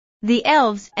The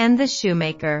Elves and the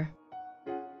Shoemaker.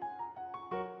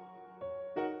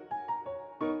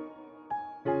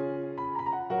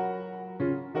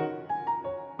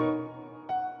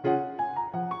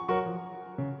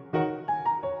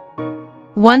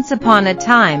 Once upon a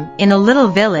time, in a little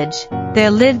village,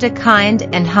 there lived a kind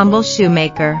and humble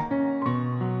shoemaker.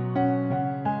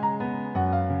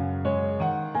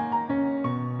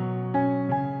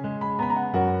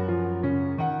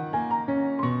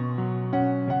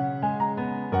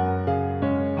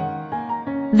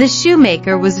 The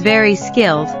shoemaker was very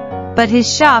skilled, but his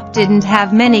shop didn't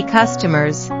have many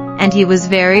customers, and he was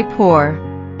very poor.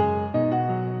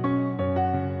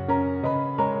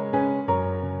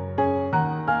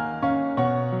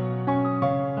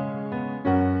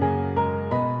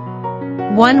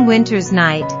 One winter's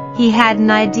night, he had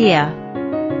an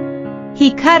idea.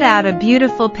 He cut out a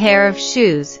beautiful pair of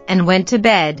shoes and went to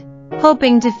bed,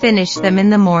 hoping to finish them in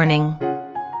the morning.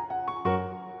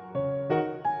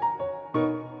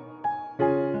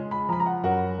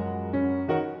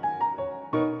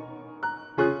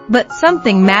 But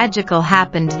something magical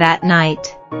happened that night.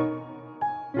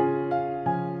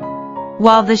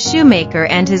 While the shoemaker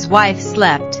and his wife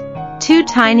slept, two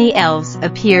tiny elves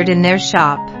appeared in their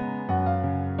shop.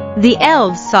 The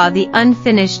elves saw the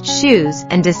unfinished shoes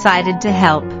and decided to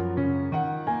help.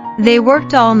 They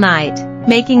worked all night,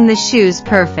 making the shoes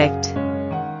perfect.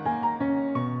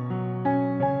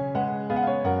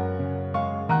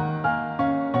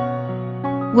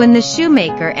 When the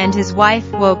shoemaker and his wife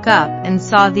woke up and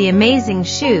saw the amazing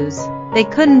shoes, they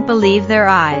couldn't believe their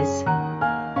eyes.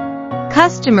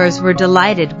 Customers were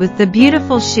delighted with the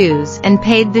beautiful shoes and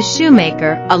paid the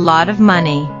shoemaker a lot of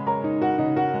money.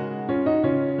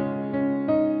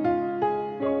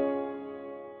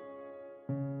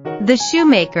 The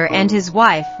shoemaker and his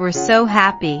wife were so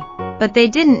happy, but they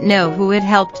didn't know who had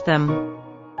helped them.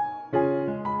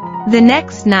 The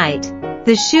next night,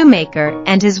 the shoemaker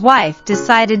and his wife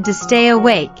decided to stay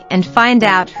awake and find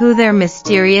out who their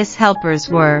mysterious helpers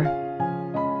were.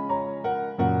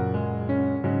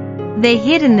 They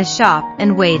hid in the shop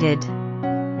and waited.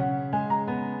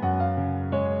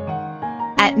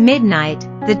 At midnight,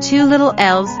 the two little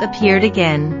elves appeared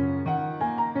again.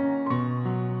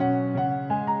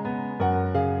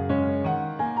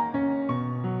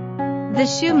 The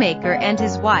shoemaker and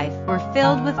his wife were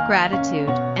filled with gratitude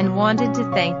and wanted to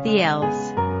thank the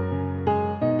elves.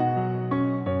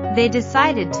 They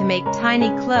decided to make tiny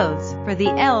clothes for the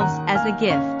elves as a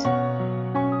gift.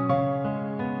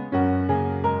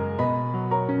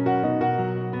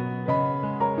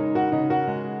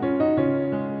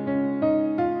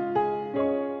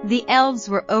 The elves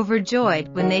were overjoyed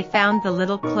when they found the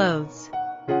little clothes.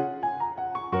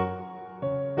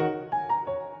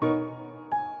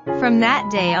 From that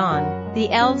day on,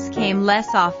 the elves came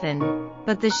less often,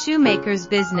 but the shoemaker's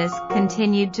business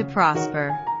continued to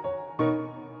prosper.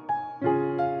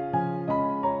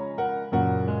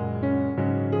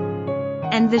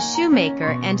 And the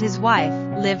shoemaker and his wife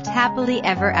lived happily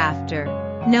ever after,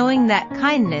 knowing that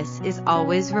kindness is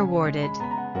always rewarded.